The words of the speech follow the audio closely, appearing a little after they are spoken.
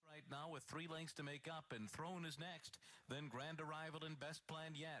with 3 lengths to make up, and Throne is next. Then Grand Arrival and Best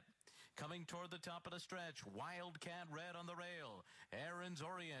Plan Yet. Coming toward the top of the stretch, Wildcat Red on the rail. Aaron's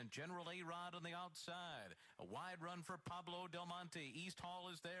Orient, General A-Rod on the outside. A wide run for Pablo Del Monte. East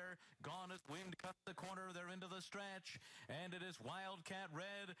Hall is there. Gone as wind cut the corner. They're into the stretch. And it is Wildcat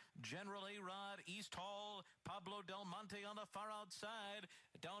Red, General A-Rod, East Hall, Pablo Del Monte on the far outside.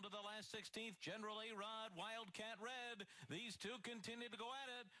 Down to the last 16th, General A-Rod, Wildcat Red. These two continue to go at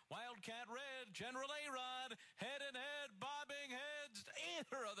it. Wildcat Red, General A-Rod, head and head, bobbing heads.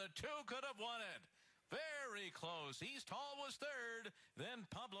 Either of the two could have won it. Very close. East Hall was third, then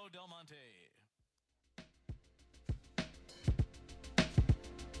Pablo Del Monte.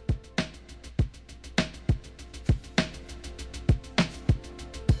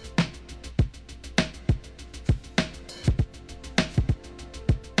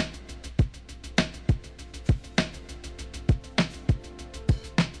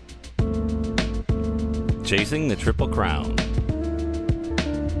 Chasing the Triple Crown.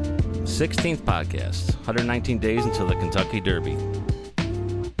 16th podcast, 119 days until the Kentucky Derby.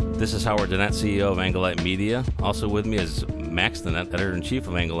 This is Howard Dennett, CEO of Anglelite Media. Also with me is Max Dennett, Editor-in-Chief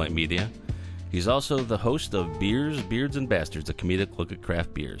of Anglelite Media. He's also the host of Beers, Beards, and Bastards, a comedic look at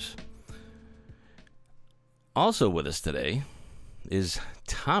craft beers. Also with us today is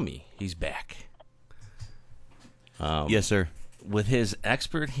Tommy. He's back. Yes, sir. With his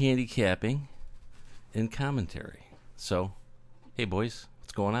expert handicapping and commentary. So, hey boys,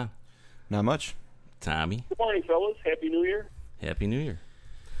 what's going on? Not much. Tommy. Good morning, fellas. Happy New Year. Happy New Year.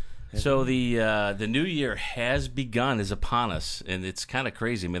 So the new year has begun, is upon us, and it's kind of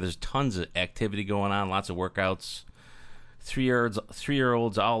crazy. I mean, there's tons of activity going on, lots of workouts.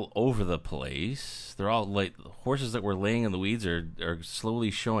 3-year-olds all over the place. They're all like horses that were laying in the weeds are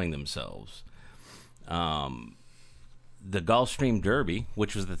slowly showing themselves. The Gulfstream Derby,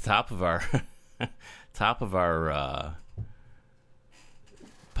 which was the top of our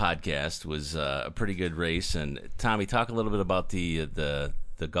podcast, was a pretty good race. And Tommy, talk a little bit about the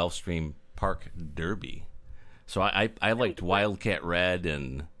Gulfstream Park Derby. So I liked Wildcat Red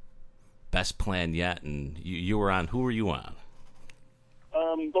and Best Plan Yet, and you were on. Who were you on?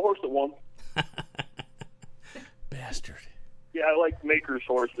 The horse that won. Bastard. Yeah, I like Maker's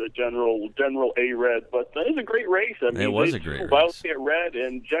horse, the General A Red, but that was a great race. I mean, it was a great race. Wildcat Red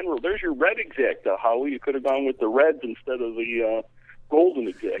and General. There's your red exacta, Howie. You could have gone with the reds instead of the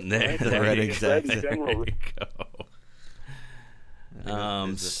golden exacta. There, right? the red exacta. Red There General. you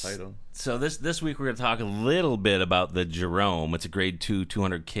go. Is the title. So this week we're going to talk a little bit about the Jerome. It's a Grade 2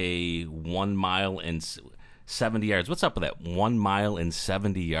 200K, 1 mile and 70 yards. What's up with that? 1 mile and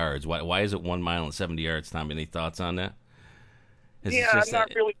 70 yards. Why is it 1 mile and 70 yards, Tom? Any thoughts on that? I'm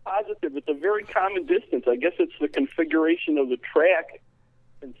not really positive. It's a very common distance. I guess it's the configuration of the track.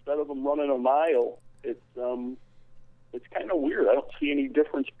 Instead of them running a mile, it's kind of weird. I don't see any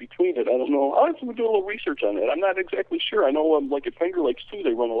difference between it. I don't know. I'll have to do a little research on it. I'm not exactly sure. I know, like at Finger Lakes too,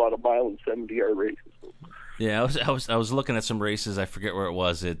 they run a lot of mile and 70-yard races. Yeah, I was looking at some races. I forget where it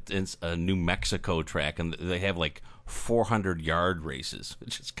was. It's a New Mexico track, and they have like 400-yard races,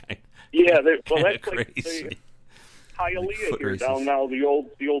 which is kind of crazy. Like Hialeah here down now, the old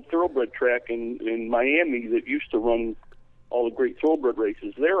thoroughbred track in Miami that used to run all the great thoroughbred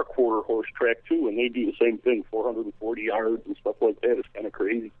races. They're a quarter horse track too, and they do the same thing, 440 yards and stuff like that. It's kind of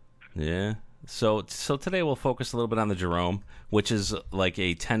crazy. Yeah. So today we'll focus a little bit on the Jerome, which is like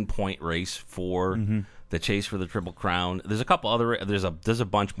a 10-point race for the chase for the Triple Crown. There's a couple other there's a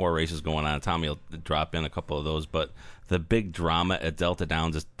bunch more races going on. Tommy will drop in a couple of those, but the big drama at Delta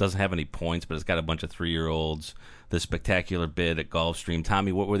Downs doesn't have any points, but it's got a bunch of 3-year-olds. The spectacular bid at Gulfstream.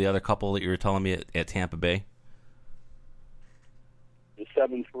 Tommy, what were the other couple that you were telling me at Tampa Bay? The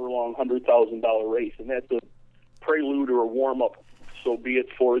 7-furlong, $100,000 race, and that's a prelude or a warm-up, so be it,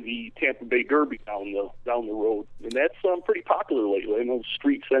 for the Tampa Bay Derby down the road. And that's pretty popular lately. I know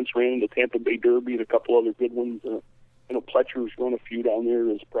Street Sense ran the Tampa Bay Derby and a couple other good ones. I know Pletcher's run a few down there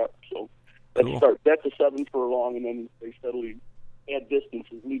as prep. So Cool. That's a 7-furlong, and then they steadily add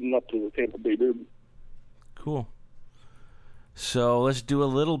distances leading up to the Tampa Bay Derby. Cool. So let's do a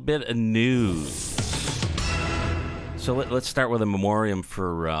little bit of news. So let's start with a memoriam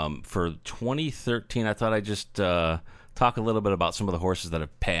for 2013. I thought I'd just talk a little bit about some of the horses that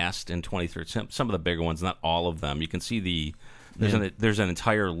have passed in 2013. Some of the bigger ones, not all of them. You can see there's an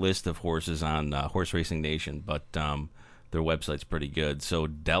entire list of horses on Horse Racing Nation, but their website's pretty good. So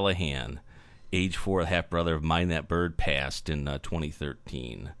Delahan, age 4, half brother of Mind That Bird, passed in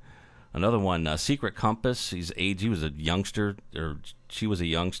 2013. Another one, Secret Compass. He was a youngster, or she was a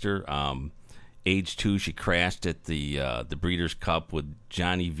youngster. age 2, she crashed at the Breeders' Cup with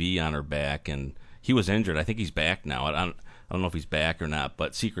Johnny V on her back, and he was injured. I think he's back now. I don't know if he's back or not,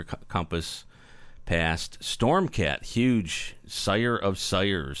 but Secret Compass passed. Stormcat, huge sire of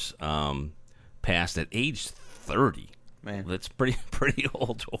sires, passed at age 30. Man, that's pretty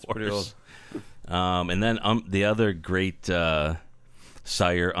old horse. Pretty old. And then the other great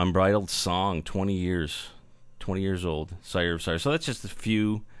sire, Unbridled Song, 20 years old, sire of sire. So that's just a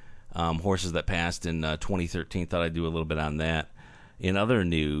few horses that passed in 2013. Thought I'd do a little bit on that. In other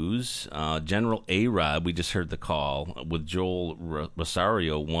news, General A-Rod, we just heard the call, with Joel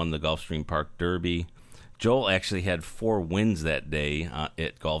Rosario, won the Gulfstream Park Derby. Joel actually had 4 wins that day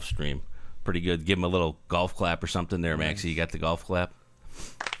at Gulfstream. Pretty good. Give him a little golf clap or something there, Maxie. You got the golf clap?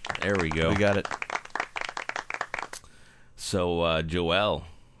 There we go. We got it. So, Joel,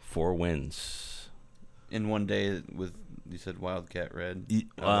 4 wins. In one day with, you said Wildcat Red?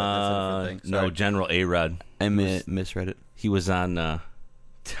 No, Sorry. General A-Rod. I misread it. He was on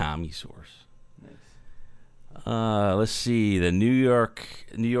Tommy's horse. Nice. Let's see. The New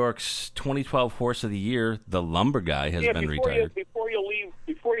York's 2012 Horse of the Year, the Lumber Guy, has been retired. Before you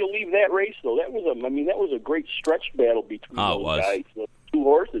leave that race, though, that was a great stretch battle between those guys. The 2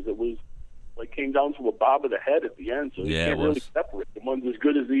 horses. It was came down to a bob of the head at the end, so you can't really separate. The one's as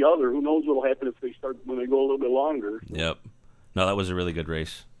good as the other. Who knows what'll happen when they go a little bit longer. So. Yep. No, that was a really good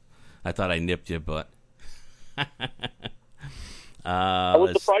race. I thought I nipped you, but. I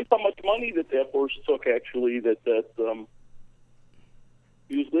was surprised how much money that horse took. Actually, that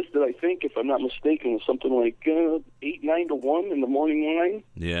he was listed. I think, if I'm not mistaken, was something like 8-9 to 1 in the morning line.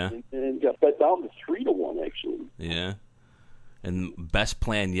 Yeah, and got bet down to 3 to 1 actually. Yeah, and Best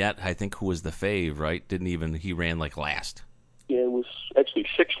Plan Yet, I think, who was the fave, right? He ran last. Yeah, it was actually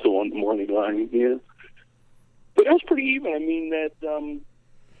 6 to 1 in the morning line. Yeah, but it was pretty even. I mean that.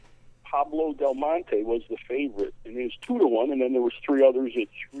 Pablo Del Monte was the favorite, and it was 2 to 1, and then there was 3 others at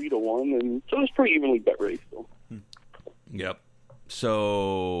 3 to 1, and so it was pretty evenly bet race. Though. Yep. So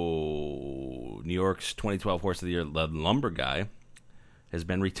New York's 2012 Horse of the Year, the Lumber Guy, has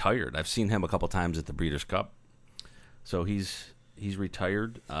been retired. I've seen him a couple times at the Breeders' Cup, so he's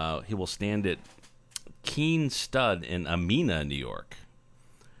retired. He will stand at Keen Stud in Amina, New York,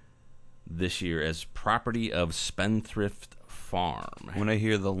 this year as property of Spendthrift Farm. When I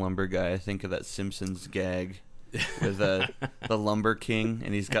hear the Lumber Guy, I think of that Simpsons gag with the Lumber King,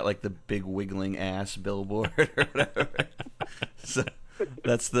 and he's got the big wiggling ass billboard or whatever. So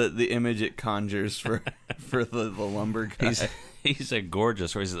that's the image it conjures for the Lumber Guy. He's a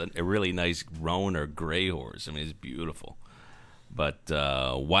gorgeous horse. He's a really nice roan or gray horse. I mean, he's beautiful. But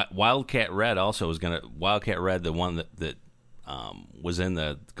Wildcat Red also was Wildcat Red, the one that was in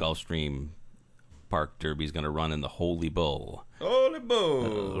the Gulfstream Park Derby, is going to run in the Holy Bull. Holy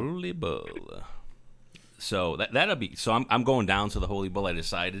Bull. Holy Bull. So that'll be. So I'm going down to the Holy Bull. I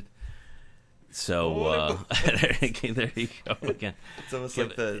decided. So there you go again. It's almost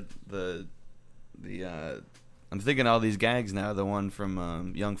like the I'm thinking all these gags now. The one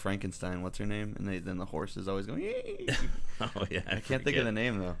from Young Frankenstein. What's her name? And then the horse is always going. Oh yeah, I can't think of the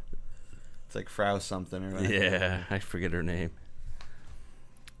name though. It's like Frau something or whatever. Yeah, I forget her name.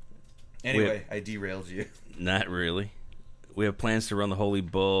 Anyway, I derailed you. Not really. We have plans to run the Holy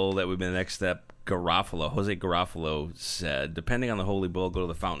Bull. That would be the next step. Jose Garofalo said, depending on the Holy Bull, go to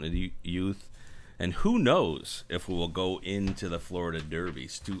the Fountain of Youth. And who knows if we will go into the Florida Derby.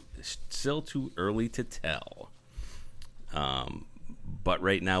 Still too early to tell. But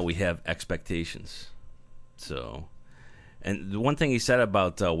right now we have expectations. So, and the one thing he said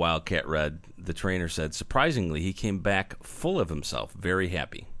about Wildcat Red, the trainer said, surprisingly, he came back full of himself, very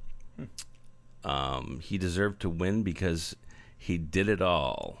happy. He deserved to win because he did it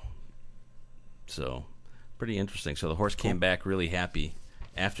all. So, pretty interesting. So the horse came back really happy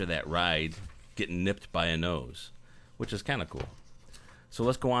after that ride, getting nipped by a nose, which is kind of cool. So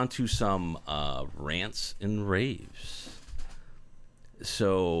let's go on to some rants and raves.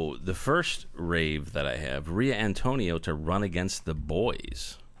 So the first rave that I have, Rhea Antonio to run against the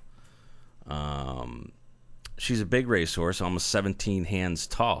boys. She's a big racehorse, almost 17 hands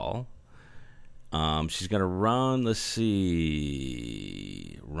tall. She's going to run, let's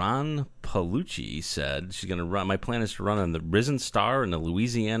see, Ron Palucci said she's going to run, my plan is to run on the Risen Star and the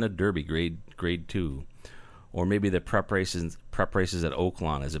Louisiana Derby grade 2, or maybe the prep races at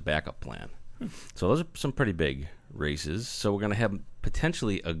Oaklawn as a backup plan. So those are some pretty big races. So we're going to have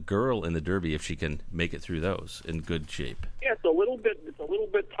potentially a girl in the Derby if she can make it through those in good shape. Yeah, it's a little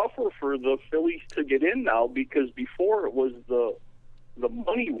bit tougher for the fillies to get in now, because before it was the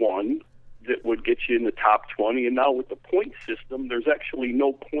money one that would get you in the top 20, and now with the point system, there's actually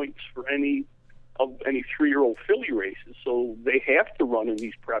no points for any of any 3-year-old filly races. So they have to run in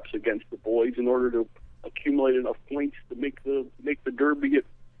these preps against the boys in order to accumulate enough points to make the Derby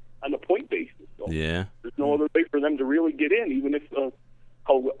on a point basis. So Yeah. there's no other way for them to really get in, even if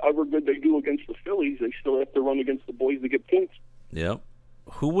however good they do against the fillies, they still have to run against the boys to get points. Yep.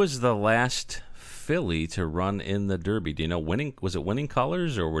 Who was the last filly to run in the Derby? Do you know? Was it Winning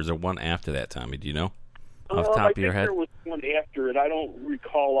Colors, or was there one after that, Tommy? Do you know? Off the top of your head? I think there was one after it. I don't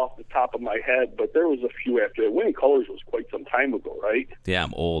recall off the top of my head, but there was a few after it. Winning Colors was quite some time ago, right? Yeah,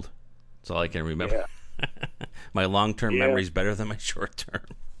 I'm old. That's all I can remember. Yeah. My long-term memory is better than my short-term.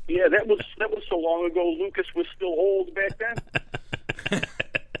 Yeah, that was so long ago. Lucas was still old back then.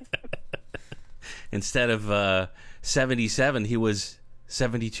 Instead of 77, he was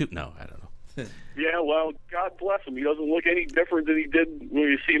 72. No, I don't know. Yeah, well, God bless him. He doesn't look any different than he did when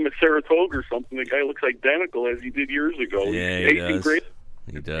you see him at Saratoga or something. The guy looks identical as he did years ago. Yeah, He's he does. great.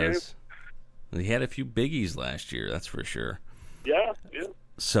 He does. Yeah. He had a few biggies last year, that's for sure. Yeah.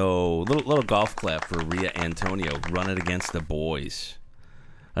 So, little golf clap for Rhea Antonio running against the boys.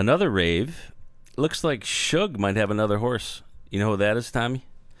 Another rave. Looks like Shug might have another horse. You know who that is, Tommy?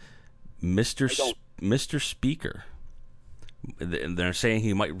 Mr. Speaker. They're saying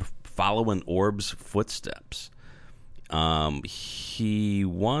he might follow in Orb's footsteps. He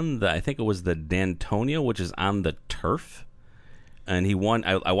won I think it was the D'Antonio, which is on the turf. And he won.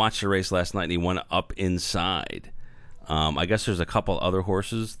 I watched the race last night, and he won up inside. I guess there's a couple other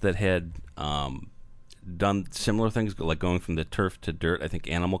horses that had done similar things, like going from the turf to dirt. I think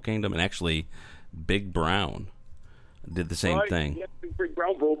Animal Kingdom, and actually Big Brown did the same thing. Yeah, Big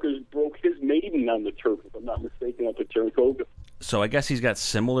Brown broke his maiden on the turf, if I'm not mistaken, up at Saratoga. So I guess he's got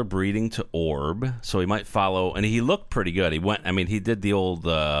similar breeding to Orb, so he might follow. And he looked pretty good. He did the old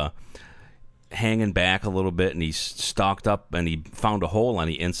hanging back a little bit, and he stalked up, and he found a hole on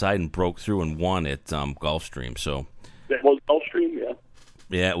the inside and broke through and won at Gulfstream. So that was Gulfstream, yeah.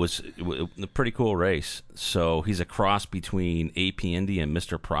 Yeah, it was a pretty cool race. So he's a cross between AP Indy and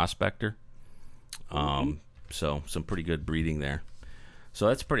Mr. Prospector. So some pretty good breeding there. So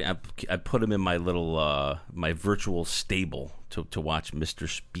that's pretty. I put him in my little my virtual stable to watch Mr.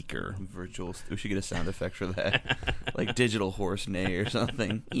 Speaker. Virtual. We should get a sound effect for that, like digital horse neigh or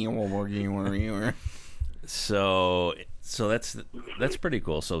something. So that's pretty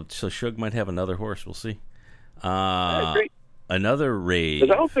cool. So Shug might have another horse. We'll see. Another rave.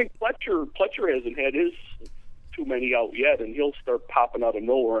 Because I don't think Pletcher hasn't had his too many out yet, and he'll start popping out of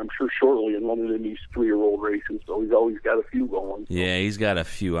nowhere, I'm sure, shortly and running in these 3-year-old races. So he's always got a few going. So. Yeah, he's got a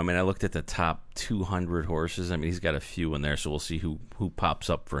few. I mean, I looked at the top 200 horses. I mean, he's got a few in there, so we'll see who pops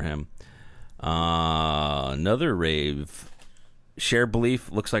up for him. Another rave. Share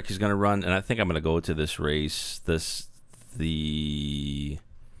Belief looks like he's going to run, and I think I'm going to go to this race. The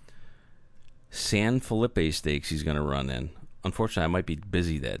San Felipe Stakes he's going to run in. Unfortunately, I might be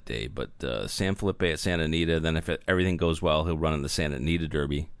busy that day, but San Felipe at Santa Anita. Then if everything goes well, he'll run in the Santa Anita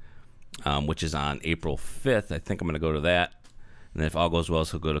Derby, which is on April 5th. I think I'm going to go to that. And if all goes well,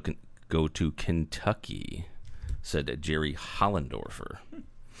 he'll go to Kentucky, said Jerry Hollendorfer.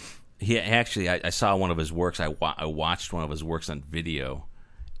 He actually, I saw one of his works. I watched one of his works on video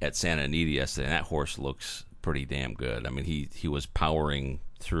at Santa Anita yesterday, and that horse looks pretty damn good. I mean, he was powering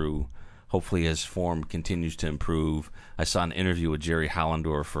through. Hopefully his form continues to improve. I saw an interview with Jerry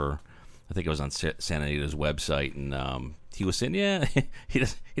Hollendorfer. I think it was on Santa Anita's website, and he was saying, yeah, he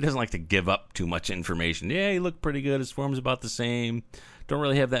doesn't like to give up too much information. Yeah, he looked pretty good. His form's about the same. Don't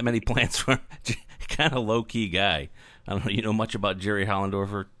really have that many plans for him. Kind of low-key guy. I don't know. You know much about Jerry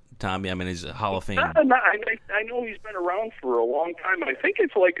Hollendorfer, Tommy? I mean, he's a Hall of Fame. I know he's been around for a long time. I think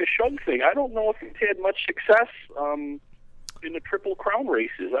it's like a Shug thing. I don't know if he's had much success in the Triple Crown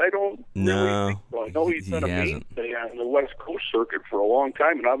races. I don't really think so. I know he's been a mainstay on the West Coast circuit for a long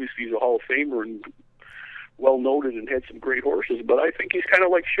time, and obviously he's a Hall of Famer and well noted and had some great horses. But I think he's kind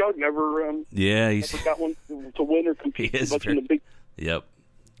of like Shug, never got one to win or compete much in the big. Yep,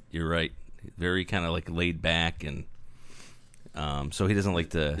 you're right. Very kind of like laid back, and so he doesn't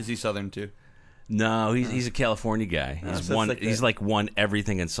like to. Is he Southern too? No, he's a California guy. He's won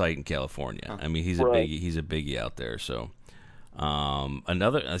everything in sight in California. I mean, he's a biggie out there. So.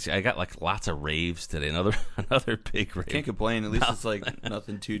 I got like lots of raves today. Another big rave. Can't complain. At least it's like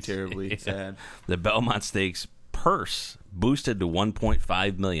nothing too terribly sad. The Belmont Stakes purse boosted to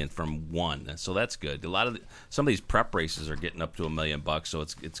 $1.5 million from $1 million, so that's good. Some of these prep races are getting up to $1 million, so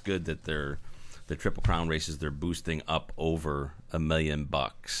it's good that the Triple Crown races they're boosting up over $1 million.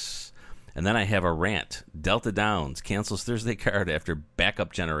 And then I have a rant. Delta Downs cancels Thursday card after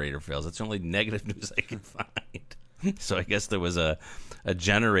backup generator fails. That's the only negative news I can find. So I guess there was a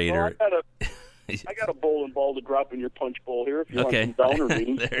generator. Well, I got a bowling ball to drop in your punch bowl here if you Okay. want some downer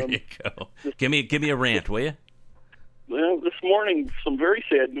news. There you go. Give me a rant, will you? Well, this morning, some very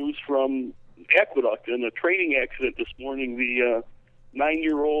sad news from Aqueduct. In a training accident this morning, the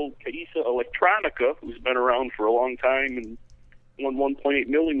 9-year-old Kaisa Electronica, who's been around for a long time and won $1.8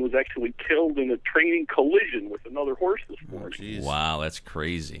 million, was actually killed in a training collision with another horse this morning. Jeez. Wow, that's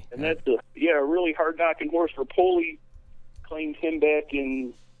crazy. And that's a really hard-knocking horse. Rapoli claimed him back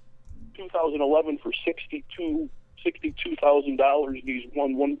in 2011 for $62,000, and he's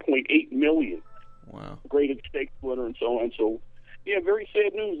won $1.8 million. Wow. Graded stakes winner and so on. So, very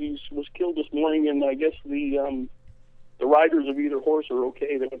sad news. He was killed this morning, and I guess the riders of either horse are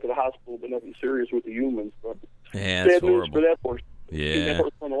okay. They went to the hospital, but nothing serious with the humans. But Yeah, sad that's news horrible. for that horse. Yeah. Seen that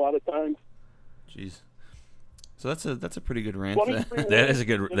horse won a lot of times. Jeez. So that's a pretty good rant. 23 That is a wins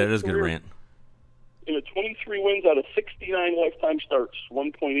good in that his is a good career. rant. In a 23 wins out of 69 lifetime starts,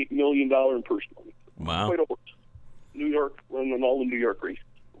 $1.8 million in purse money. Wow. Quite a horse. New York, running all the New York races.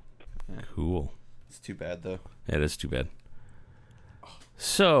 Cool. It's too bad though. That is too bad.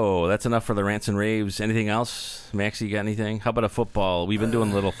 So that's enough for the rants and raves. Anything else, Maxie? You got anything? How about a football? We've been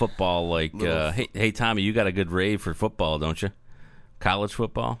doing a little football. Like, hey, Tommy, you got a good rave for football, don't you? College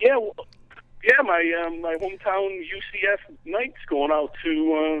football. Yeah, my hometown UCF Knights going out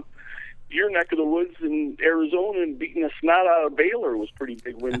to your neck of the woods in Arizona and beating a snot out of Baylor was a pretty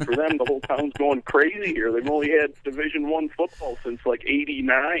big win for them. The whole town's going crazy here. They've only had Division I football since like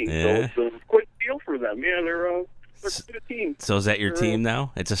 '89, Yeah. so it's a quick deal for them. Yeah, they're quite a team. So is that your team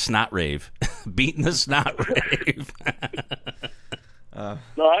now? It's a snot rave, beating the snot rave. No,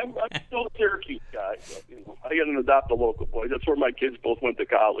 I'm still a Syracuse guy. But, I got an adopt a local boy. That's where my kids both went to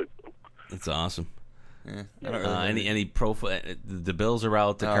college. So. That's awesome. Yeah. I don't really Any pro? The Bills are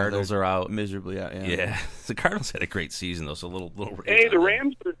out. The Cardinals they're are out. miserably out. Yeah. Yeah, the Cardinals had a great season though. So a little. Hey, the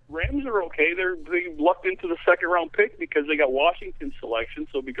Rams are okay. They lucked into the second round pick because they got Washington's selection.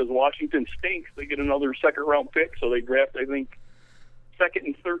 So because Washington stinks, they get another second round pick. So they draft, I think, 2nd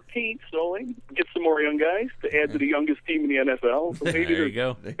and 13th. So they get some more young guys to add to the youngest team in the NFL. So maybe There you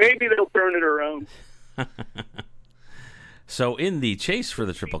go. Maybe they'll turn it around. So in the chase for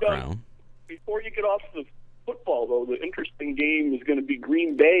the Triple Crown. Before you get off the football, though, the interesting game is going to be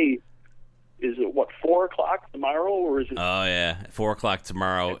Green Bay. Is it, 4 o'clock tomorrow, or is it? Oh, yeah. 4 o'clock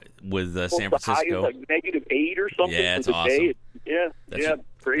tomorrow with San The high is Francisco. like -8 or something. Yeah, for it's the awesome. Day. That's-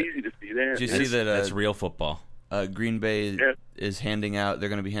 Crazy to see that. Did you see that? That's real football. Green Bay Yeah. is handing out. They're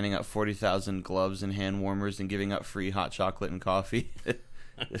going to be handing out 40,000 gloves and hand warmers and giving out free hot chocolate and coffee.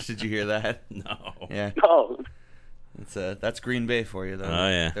 Did you hear that? No. Yeah, Oh, that's Green Bay for you, though. Oh,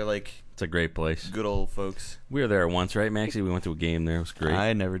 yeah. They're like It's a great place. good old folks. We were there once, right, Maxie? We went to a game there. It was great.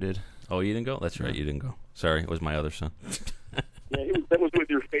 I never did. Oh, you didn't go? That's right. You didn't go. Sorry. It was my other son. yeah, that was with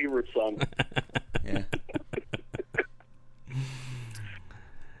your favorite son. Yeah.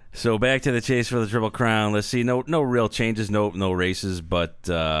 So back to the chase for the Triple Crown. Let's see. No real changes, no races, but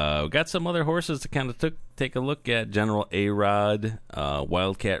we got some other horses to kind of take a look at. General A-Rod,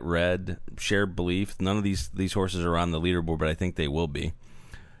 Wildcat Red, Shared Belief. None of these horses are on the leaderboard, but I think they will be.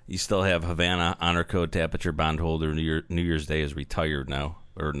 You still have Havana, Honor Code, Tapiture Bondholder. New Year's Day is retired now.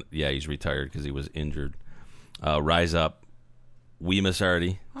 He's retired because he was injured. Rise Up, Weemus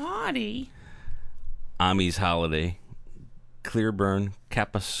Hardy, Ami's Holiday, Clearburn,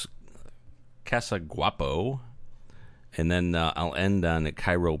 Casa Guapo, and then I'll end on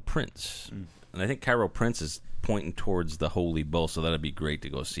Cairo Prince. And I think Cairo Prince is pointing towards the Holy Bull, so that'd be great to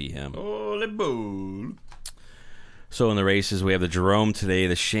go see him. Holy Bull. So in the races, we have the Jerome today.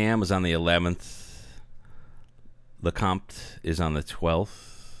 The Sham is on the 11th. LeCompte is on the 12th.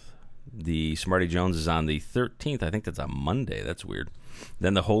 The Smarty Jones is on the 13th. I think that's a Monday. That's weird.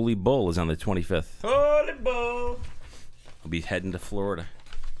 Then the Holy Bull is on the 25th. Holy Bull. I'll be heading to Florida.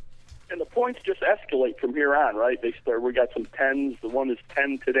 And the points just escalate from here on, right? We got some 10s. The one is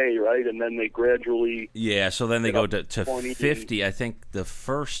 10 today, right? And then they gradually... Yeah, so then they go to 20. 50. I think the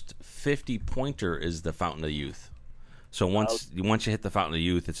first 50-pointer is the Fountain of Youth. So once you hit the Fountain of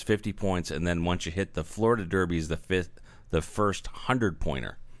Youth, it's 50 points, and then once you hit the Florida Derby is the first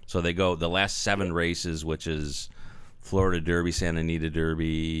 100-pointer. So they go the last 7 races, which is Florida Derby, Santa Anita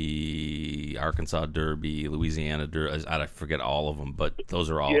Derby, Arkansas Derby, Louisiana Derby. I forget all of them, but those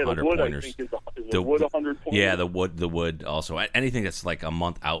are all 100-pointers. Is the Wood 100-pointer? Yeah, the Wood also. Anything that's like a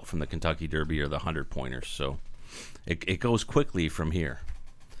month out from the Kentucky Derby are the 100-pointers. So it goes quickly from here.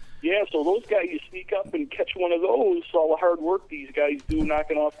 Yeah, so those guys, you sneak up and catch one of those, all the hard work these guys do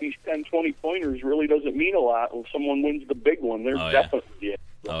knocking off these 10, 20-pointers really doesn't mean a lot. When someone wins the big one, they're definitely... Yeah.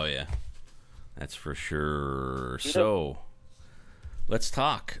 Oh, yeah. That's for sure. So, Let's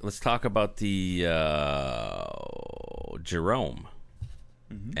talk. Let's talk about the Jerome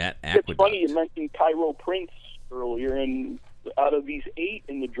at Aqueduct. It's funny you mentioned Cairo Prince earlier, and out of these 8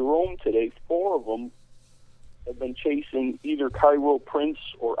 in the Jerome today, 4 of them have been chasing either Cairo Prince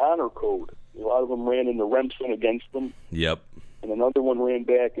or Honor Code. A lot of them ran in the Remsen against them. Yep. And another one ran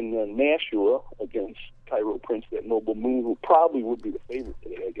back in the Nashua against Cairo Prince, that Noble Moon, who probably would be the favorite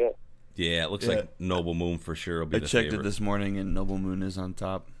today, I guess. Yeah, it looks like Noble Moon for sure will be the favorite. I checked it this morning, and Noble Moon is on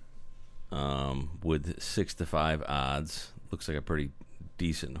top. With 6-5 odds. Looks like a pretty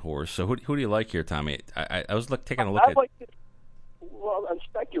decent horse. So who do you like here, Tommy? I was taking a look at... Well, I'm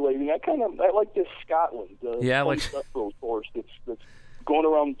speculating. I like this Scotland. I like horse that's going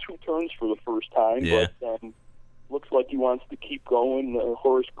around 2 turns for the first time. Yeah. But looks like he wants to keep going.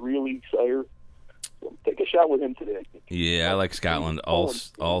 Horace Greeley, sire. So take a shot with him today, I think. Yeah, I like Scotland.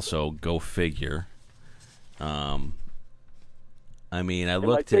 Also, go figure. I mean, I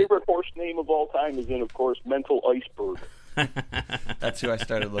looked at... My favorite horse name of all time is of course, Mental Iceberg. That's who I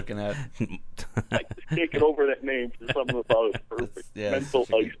started looking at. I just can't get over that name. There's something about it perfect. Mental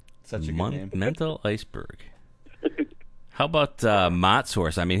Iceberg. Such a good name. Mental Iceberg. How about Mott's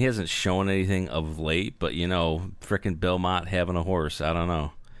horse? I mean, he hasn't shown anything of late, but frickin' Bill Mott having a horse. I don't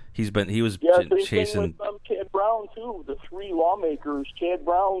know. He was chasing. With Chad Brown too. The 3 lawmakers. Chad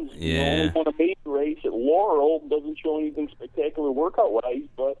Brown's only won a major race at Laurel. Doesn't show anything spectacular workout wise,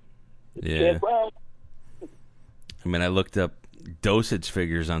 but it's Chad Brown. I mean, I looked up dosage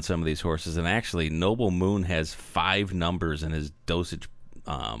figures on some of these horses, and actually, Noble Moon has 5 numbers in his dosage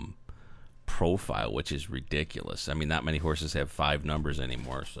profile, which is ridiculous. I mean, not many horses have 5 numbers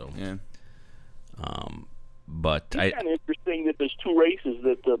anymore. So yeah. But it's kind of interesting that there's 2 races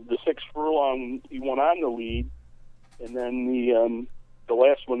that the 6 furlong he won on the lead, and then the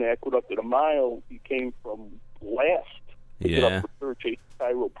last one, the Aqueduct at a mile, he came from last. Yeah. Up for third, chasing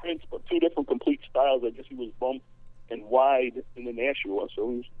Cairo Prince, but 2 different complete styles. I guess he was bumped and wide in the Nashua, so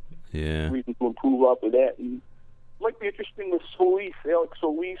he's reason to improve off of that. And it might be interesting with Solis. Alex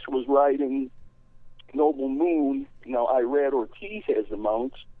Solis was riding Noble Moon. Now Irad Ortiz has the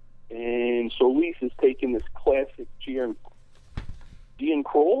mounts, and Solis is taking this classic Gian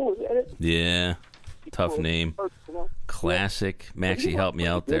Kroll, is that it? Yeah, tough name. Classic. Maxie, help me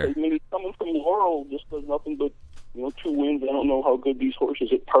out there. Maybe someone from Laurel just does nothing but 2 wins. I don't know how good these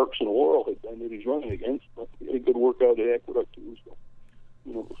horses at Parks and Laurel had been that he's running against, but he had a good workout at Aqueduct too. So,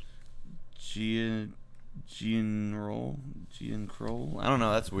 Gian Kroll? I don't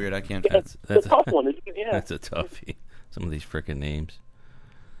know. That's weird. I can't. That's a tough one, isn't it? Yeah. That's a toughie. Some of these frickin' names.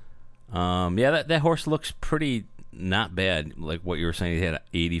 That horse looks pretty not bad. Like what you were saying, he had an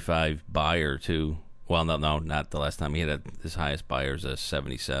 85 buyer too. Well, no, not the last time. He had his highest buyer is a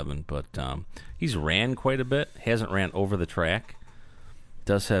 77, but he's ran quite a bit. Hasn't ran over the track.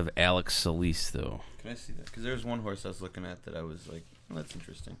 Does have Alex Solis, though. Can I see that? Because there was one horse I was looking at that I was like, oh, that's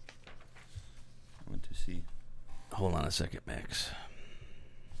interesting. I want to see. Hold on a second, Max.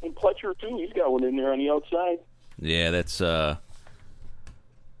 And Pletcher, too. He's got one in there on the outside. Yeah, that's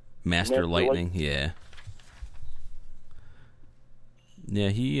Master Lightning. Yeah. Yeah,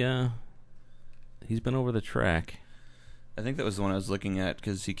 he's been over the track. I think that was the one I was looking at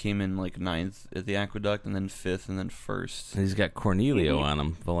because he came in like 9th at the Aqueduct and then 5th and then 1st. And he's got Cornelio on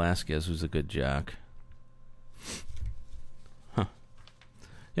him. Velasquez, who's a good jock. Huh.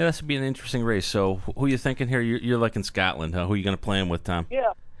 Yeah, this would be an interesting race. So who are you thinking here? You're liking Scotland, huh? Who are you going to play him with, Tom?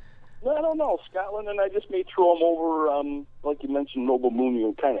 Yeah. No, I don't know. Scotland, and I just may throw him over, like you mentioned, Noble Moon,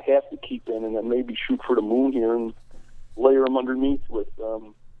 you kind of have to keep in, and then maybe shoot for the moon here and layer him underneath with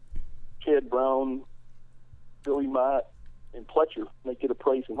Chad Brown, Billy Mott, and Pletcher. Might get a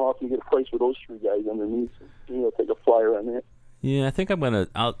price, and Hoffman get a price with those 3 guys underneath. So, take a flyer on that. Yeah, I think I'm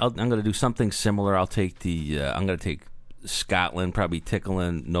gonna do something similar. I'm gonna take Scotland, probably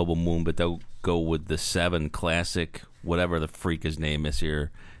tickling Noble Moon, but they'll go with the 7 classic, whatever the freak his name is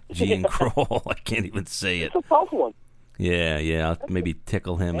here, Gian Kroll. I can't even say it. It's a tough one. Yeah, I'll maybe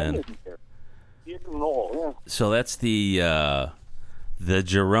tickle him in. So that's the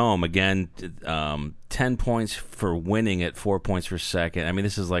Jerome again. 10 points for winning it, 4 points for second. I mean,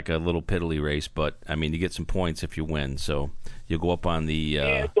 this is like a little piddly race, but I mean, you get some points if you win. So you'll go up on the.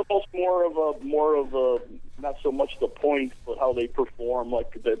 Yeah, it's almost more of a not so much the points, but how they perform.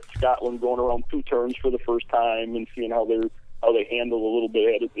 Like that Scotland going around 2 turns for the first time and seeing how they handle a little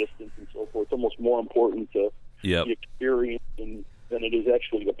bit at a distance and so forth. It's almost more important to the experience than it is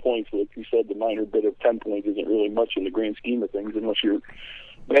actually the points. Like you said, the minor bit of 10 points isn't really much in the grand scheme of things unless you're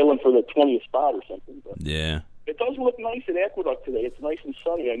battling for the 20th spot or something. But yeah. It does look nice at Aqueduct today. It's nice and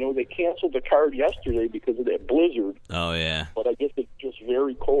sunny. I know they canceled the card yesterday because of that blizzard. Oh, yeah. But I guess it's just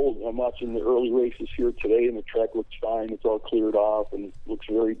very cold. I'm watching the early races here today, and the track looks fine. It's all cleared off and looks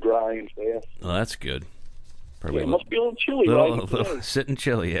very dry and fast. Well, that's good. Probably it must be a little chilly, right? Sitting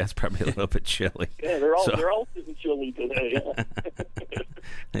chilly, yeah. It's probably a little bit chilly. Yeah, they're all sitting chilly today. Yeah.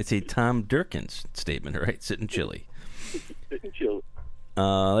 It's a Tom Durkin's statement, right? Sitting chilly. Sitting chilly.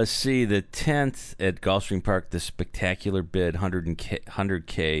 Let's see, the 10th at Gulfstream Park, the Spectacular Bid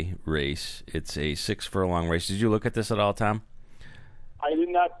 100K race. It's a 6-furlong race. Did you look at this at all, Tom? I did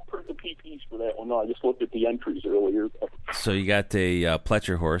not print the PPs for that one. No, I just looked at the entries earlier. So you got a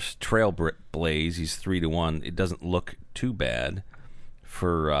Pletcher horse, Trailblaze. He's 3-1. It doesn't look too bad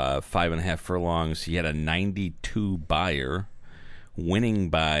for 5.5 furlongs. He had a 92 buyer, winning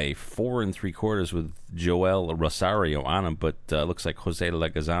by 4 3/4 with Joel Rosario on him, but looks like Jose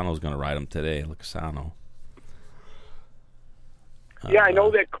Logazano is going to ride him today. Logazano. Yeah, I know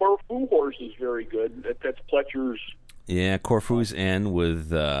that Corfu horse is very good. That's Pletcher's. Yeah, Corfu's in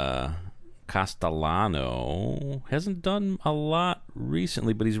with Castellano. Hasn't done a lot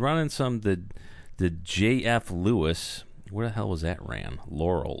recently, but he's running some the J.F. Lewis. Where the hell was that ran?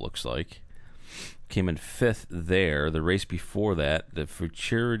 Laurel, looks like. Came in 5th there. The race before that, the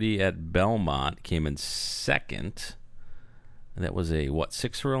Futurity at Belmont, came in 2nd. And that was a,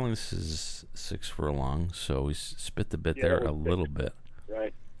 6 furlong? This is 6 furlong, so he's spit the bit there a little bit.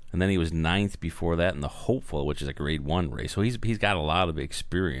 Right. And then he was 9th before that in the Hopeful, which is a Grade 1 race. So he's got a lot of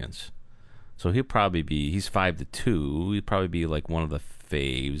experience. So he'll probably be, he's 5-2. He'll probably be like one of the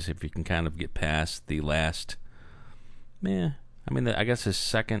faves if you can kind of get past the last, I guess his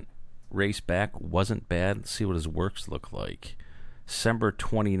second race back wasn't bad. Let's see what his works look like. December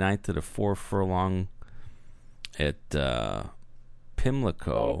 29th at a 4 furlong at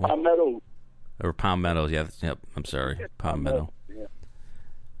Pimlico. Palm Meadows. Or Palm Meadows, yep, I'm sorry. Palm Meadow.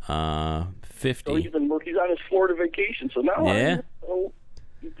 50. So he's on his Florida vacation, so now I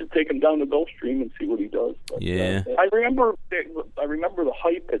need to take him down to Gulfstream and see what he does. But, I remember the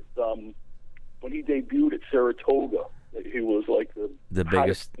hype at when he debuted at Saratoga. He was like the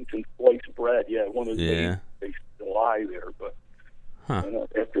biggest in sliced bread. Yeah, one of the biggest lie there. But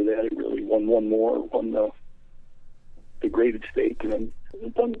after that, he really won the graded stake, and then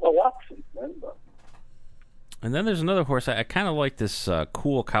he's done a lot since then. But. And then there's another horse. I kind of like this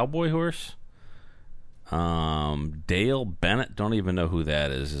Cool Cowboy horse. Dale Bennett, don't even know who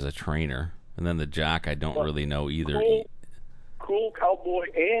that is as a trainer. And then the jock, I don't really know either. Cool Cowboy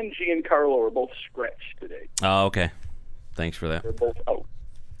and Giancarlo are both scratched today. Oh, okay. Thanks for that. They're both out.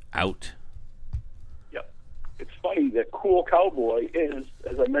 Out? Yep. It's funny that Cool Cowboy is,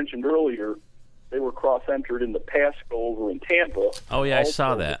 as I mentioned earlier, they were cross-entered in the Pasco over in Tampa. Oh, yeah, I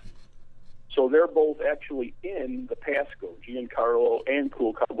saw that. So they're both actually in the Pasco. Giancarlo and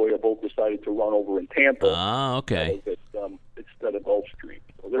Cool Cowboy have both decided to run over in Tampa. Ah, okay. Instead of Gulfstream.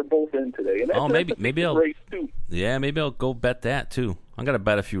 So they're both in today. And maybe I'll race too. Yeah, maybe I'll go bet that too. I'm gonna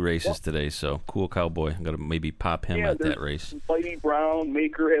bet a few races today. So Cool Cowboy, I'm gonna maybe pop him at that race. Mighty Brown,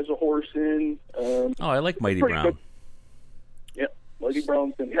 Maker has a horse in. I like Mighty Brown. Good. Yeah, Mighty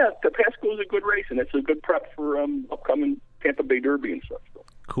Brown's in. Yeah, the Pasco's a good race, and it's a good prep for upcoming Tampa Bay Derby and stuff. So.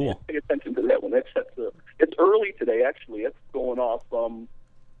 Cool. Pay attention to that one. It's early today, actually. It's going off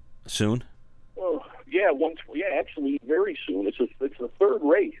soon. Oh actually, very soon. It's the third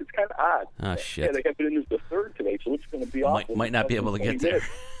race. It's kind of odd. Oh shit! Yeah, they have it in as the third today, so it's going to be off. Might not be able to get there.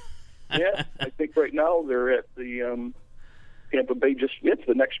 Yeah, I think right now they're at the Tampa Bay. It's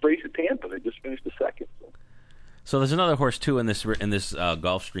the next race at Tampa. They just finished the second. So there's another horse too in this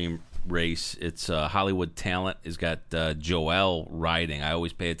Gulfstream race. It's Hollywood Talent. Has got Joel riding. I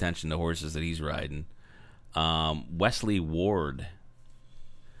always pay attention to horses that he's riding. Wesley Ward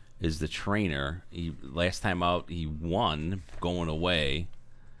is the trainer. Last time out he won going away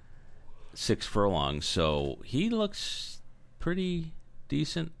 6 furlongs. So he looks pretty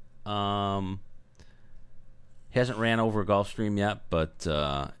decent. Hasn't ran over Gulfstream yet, but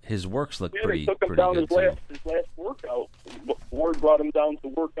his works look pretty they took him pretty down good his last workout. Ward brought him down to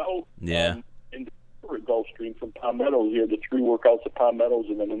work out. Yeah. In Gulfstream from Palm Meadows. He had the 3 workouts at Palm Meadows,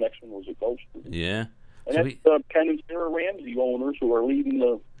 and then the next one was at Gulfstream. Yeah. And that's Ken and Sarah Ramsey owners who are leading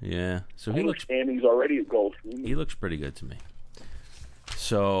the So he looks standings already at Gulfstream. He looks pretty good to me.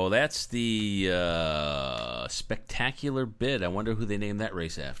 So that's the Spectacular Bid. I wonder who they named that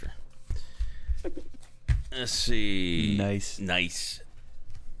race after. Let's see. Nice.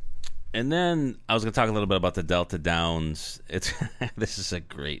 And then I was going to talk a little bit about the Delta Downs. This is a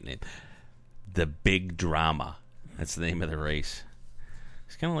great name. The Big Drama. That's the name of the race.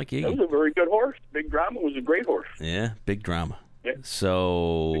 He's kind of like That Iggy. was a very good horse. Big Drama was a great horse. Yeah, big drama. Yeah.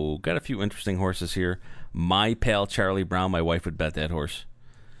 So, got a few interesting horses here. My Pal Charlie Brown, my wife would bet that horse.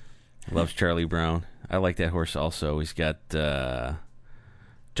 Loves Charlie Brown. I like that horse also. He's got Gerard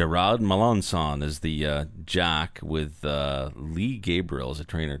Melanson as the jock with Lee Gabriel as a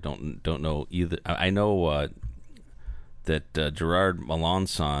trainer. Don't know either. I know that Gerard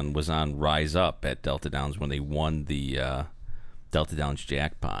Melanson was on Rise Up at Delta Downs when they won the Delta Downs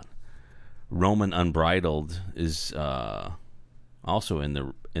jackpot. Roman Unbridled is also in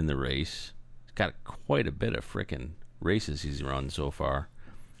the race. He's got quite a bit of frickin' races he's run so far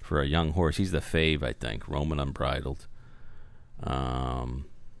for a young horse. He's the fave, I think. Roman Unbridled.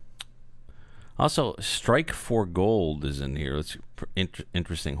 Also, Strike for Gold is in here. It's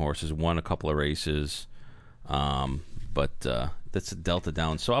interesting horses. Won a couple of races, but that's a Delta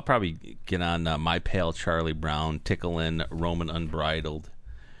Down. So I'll probably get on My Pal Charlie Brown, Tickle in Roman Unbridled,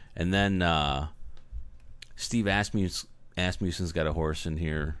 and then Steve Asmussen's got a horse in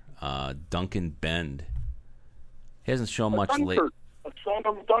here, Duncan Bend. He hasn't shown much late. A son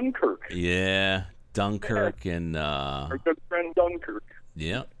of Dunkirk. Yeah, Dunkirk and our good friend Dunkirk.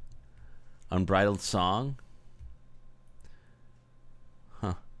 Yeah. Unbridled Song.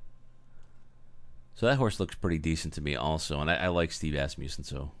 Huh. So that horse looks pretty decent to me also, and I like Steve Asmussen,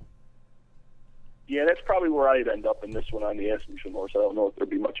 so. Yeah, that's probably where I'd end up in this one on the Asmussen horse. I don't know if there'd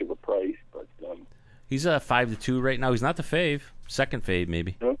be much of a price, but he's 5-2 right now. He's not the fave. Second fave,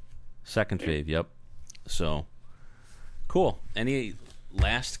 maybe. No? Second fave, yep. So, cool. Any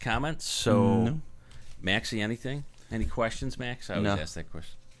last comments? So, No. Maxie, anything? Any questions, Max? I always No. ask that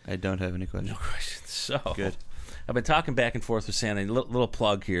question. I don't have any questions. No questions. So Good. I've been talking back and forth with Santa. Little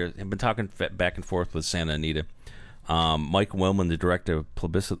plug here. I've been talking back and forth with Santa Anita. Mike Willman, the director of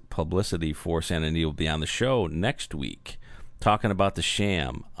publicity for Santa Anita, will be on the show next week talking about the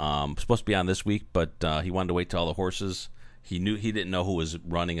Sham. Supposed to be on this week, but he wanted to wait till all the horses. He didn't know who was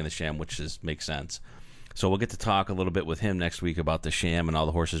running in the Sham, which makes sense. So we'll get to talk a little bit with him next week about the Sham and all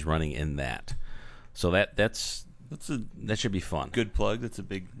the horses running in that. So that should be fun. Good plug. That's a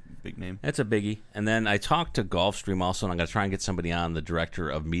big name. That's a biggie. And then I talked to Gulfstream also, and I'm going to try and get somebody on, the director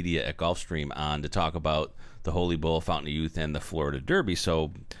of media at Gulfstream, on to talk about the Holy Bull, Fountain of Youth, and the Florida Derby.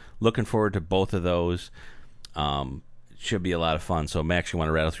 So looking forward to both of those. Should be a lot of fun. So, Max, you want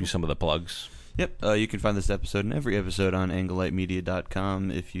to rattle through some of the plugs? Yep. You can find this episode and every episode on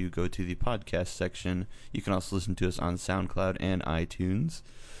anglelightmedia.com. If you go to the podcast section, you can also listen to us on SoundCloud and iTunes.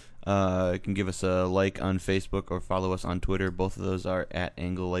 You can give us a like on Facebook or follow us on Twitter. Both of those are at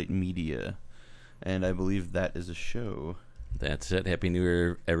Anglelight Media. And I believe that is a show. That's it. Happy New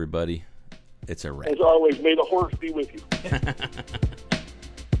Year, everybody. It's a wrap. As always, may the horse be with you.